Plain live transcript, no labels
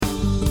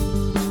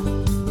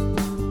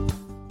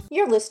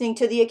You're listening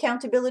to the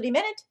Accountability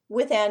Minute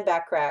with Ann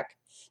Backrack.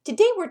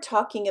 Today we're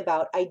talking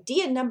about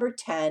idea number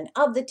 10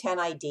 of the 10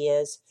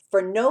 ideas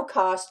for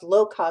no-cost,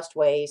 low-cost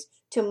ways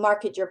to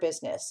market your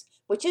business,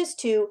 which is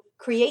to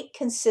create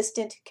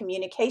consistent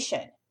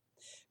communication.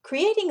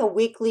 Creating a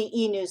weekly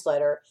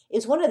e-newsletter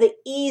is one of the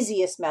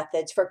easiest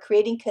methods for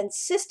creating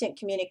consistent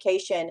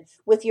communication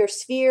with your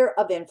sphere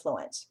of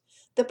influence.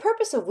 The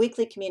purpose of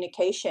weekly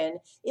communication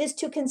is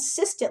to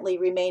consistently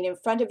remain in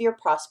front of your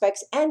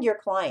prospects and your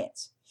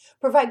clients.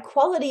 Provide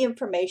quality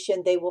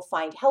information they will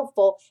find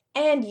helpful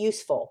and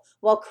useful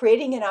while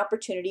creating an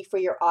opportunity for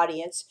your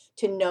audience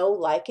to know,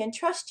 like, and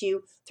trust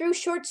you through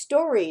short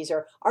stories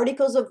or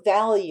articles of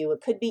value.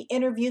 It could be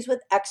interviews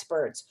with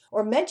experts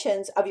or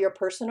mentions of your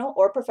personal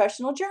or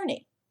professional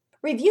journey.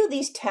 Review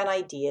these 10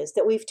 ideas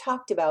that we've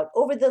talked about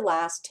over the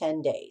last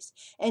 10 days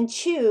and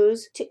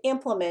choose to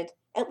implement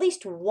at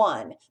least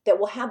one that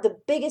will have the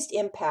biggest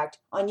impact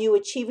on you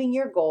achieving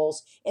your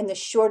goals in the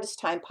shortest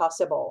time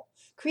possible.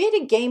 Create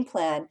a game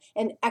plan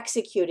and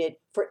execute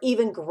it for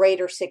even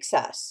greater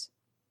success.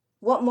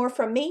 Want more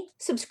from me?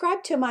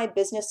 Subscribe to my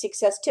business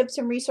success tips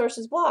and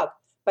resources blog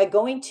by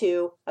going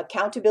to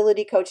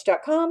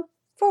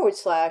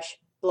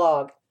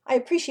accountabilitycoach.com/blog. I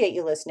appreciate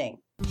you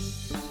listening.